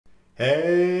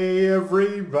Hey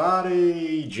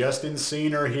everybody, Justin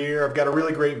Senior here. I've got a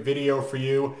really great video for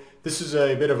you. This is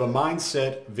a bit of a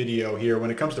mindset video here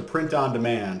when it comes to print on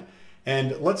demand.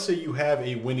 And let's say you have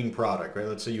a winning product, right?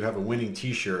 Let's say you have a winning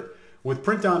t-shirt. With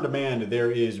print on demand, there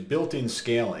is built-in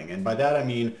scaling. And by that I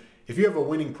mean, if you have a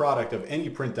winning product of any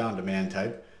print on demand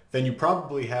type, then you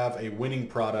probably have a winning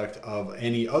product of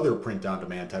any other print on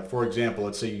demand type. For example,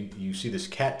 let's say you see this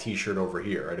cat t-shirt over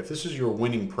here, right? If this is your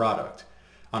winning product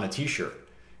on a t-shirt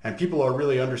and people are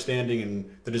really understanding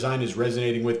and the design is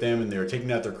resonating with them and they're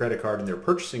taking out their credit card and they're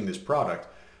purchasing this product,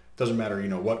 doesn't matter,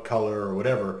 what color or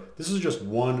whatever, this is just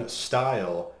one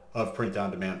style of print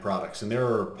on demand products. And there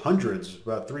are hundreds,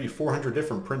 about 300-400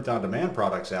 different print on demand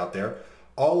products out there,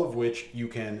 all of which you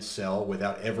can sell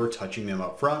without ever touching them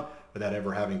up front, without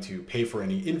ever having to pay for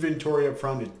any inventory up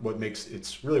front.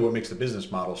 It's really what makes the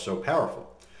business model so powerful.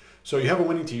 So you have a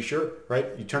winning t-shirt, right?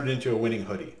 You turn it into a winning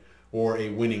hoodie, or a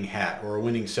winning hat, or a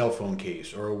winning cell phone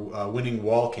case, or a winning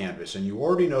wall canvas, and you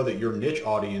already know that your niche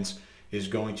audience is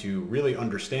going to really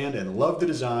understand and love the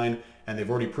design, and they've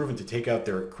already proven to take out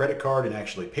their credit card and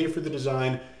actually pay for the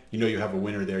design. You know you have a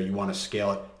winner there. You want to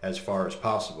scale it as far as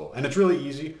possible. And it's really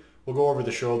easy. We'll go over the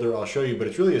shoulder, I'll show you, but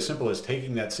it's really as simple as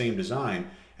taking that same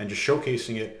design and just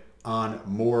showcasing it on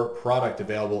more product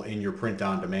available in your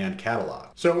print-on-demand catalog.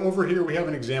 So over here we have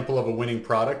an example of a winning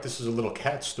product. This is a little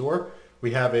cat store.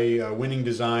 We have a winning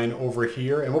design over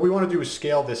here, and what we want to do is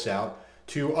scale this out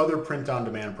to other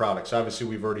print-on-demand products. Obviously,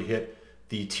 we've already hit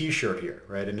the t-shirt here,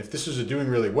 right? And if this is doing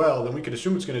really well, then we could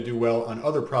assume it's going to do well on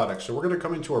other products. So we're going to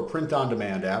come into our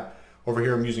print-on-demand app. Over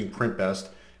here, I'm using PrintBest,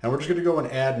 and we're just going to go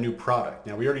and add new product.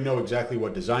 Now, we already know exactly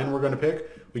what design we're going to pick.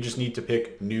 We just need to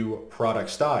pick new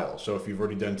product style. So if you've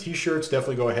already done t-shirts,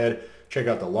 definitely go ahead, check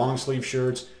out the long sleeve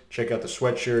shirts, check out the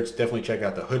sweatshirts, definitely check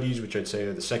out the hoodies, which I'd say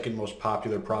are the second most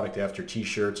popular product after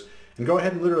t-shirts, and go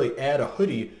ahead and literally add a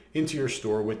hoodie into your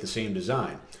store with the same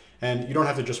design. And you don't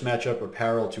have to just match up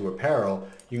apparel to apparel.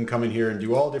 You can come in here and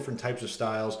do all different types of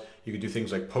styles. You can do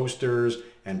things like posters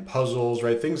and puzzles,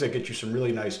 right? Things that get you some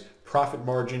really nice profit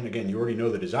margin. Again, you already know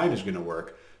the design is going to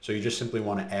work, so you just simply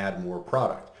want to add more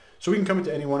product. So we can come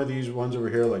into any one of these ones over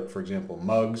here, like for example,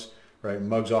 mugs, right?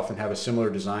 Mugs often have a similar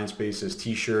design space as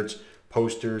t-shirts.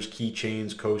 Posters,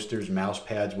 keychains, coasters, mouse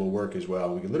pads will work as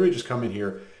well. We can literally just come in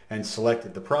here and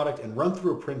select the product and run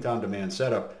through a print-on-demand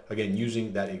setup, again,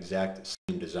 using that exact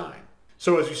same design.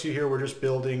 So as you see here, we're just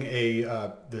building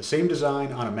the same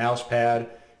design on a mouse pad,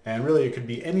 and really it could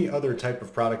be any other type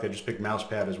of product. I just picked mouse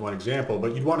pad as one example,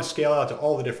 but you'd want to scale out to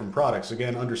all the different products,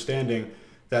 again, understanding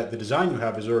that the design you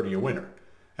have is already a winner.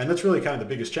 And that's really kind of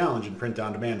the biggest challenge in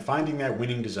print-on-demand, finding that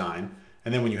winning design.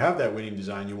 And then when you have that winning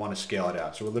design, you want to scale it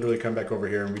out. So we'll literally come back over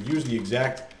here and we use the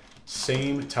exact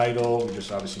same title. We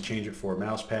just obviously change it for a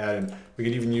mouse pad, and we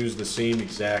can even use the same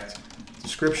exact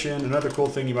description. Another cool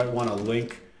thing, you might want to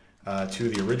link to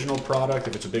the original product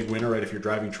if it's a big winner, right? If you're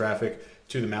driving traffic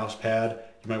to the mouse pad,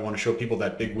 you might want to show people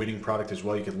that big winning product as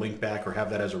well. You could link back or have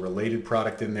that as a related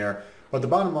product in there. But the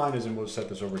bottom line is, and we'll set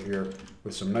this over here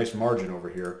with some nice margin over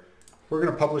here, we're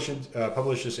going to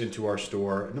publish this into our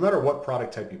store. No matter what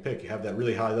product type you pick, you have that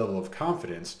really high level of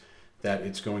confidence that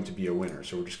it's going to be a winner.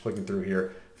 So we're just clicking through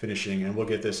here, finishing, and we'll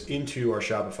get this into our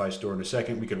Shopify store in a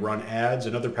second. We could run ads.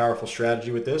 Another powerful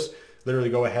strategy with this, literally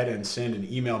go ahead and send an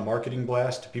email marketing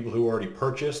blast to people who already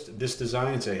purchased this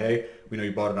design and say, hey, we know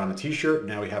you bought it on a t-shirt.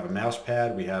 Now we have a mouse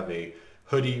pad, we have a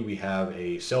hoodie, we have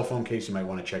a cell phone case. You might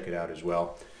want to check it out as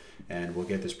well. And we'll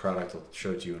get this product. I'll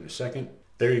show it to you in a second.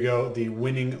 There you go, the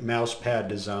winning mouse pad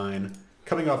design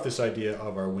coming off this idea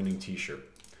of our winning t-shirt.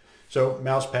 So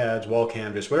mouse pads, wall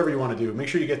canvas, whatever you want to do, make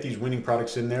sure you get these winning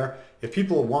products in there. If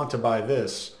people want to buy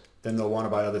this, then they'll want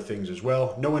to buy other things as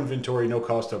well. No inventory, no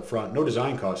cost up front, no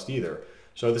design cost either.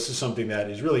 So this is something that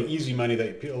is really easy money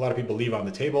that a lot of people leave on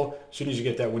the table. As soon as you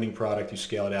get that winning product, you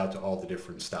scale it out to all the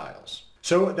different styles.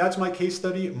 So that's my case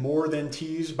study, more than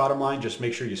tease. Bottom line, just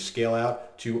make sure you scale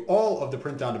out to all of the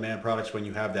print-on-demand products when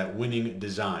you have that winning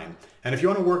design. And if you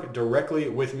want to work directly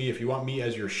with me, if you want me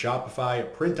as your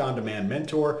Shopify print-on-demand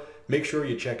mentor, make sure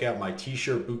you check out my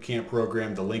t-shirt bootcamp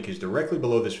program. The link is directly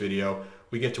below this video.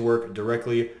 We get to work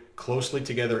directly, closely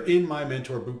together in my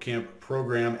mentor bootcamp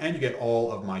program, and you get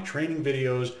all of my training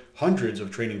videos, hundreds of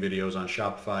training videos on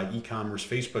Shopify, e-commerce,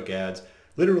 Facebook ads,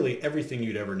 literally everything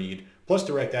you'd ever need, plus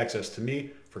direct access to me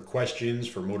for questions,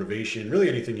 for motivation, really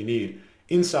anything you need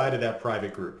inside of that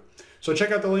private group. So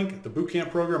check out the link, the bootcamp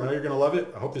program. I know you're going to love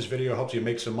it. I hope this video helps you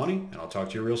make some money, and I'll talk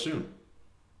to you real soon.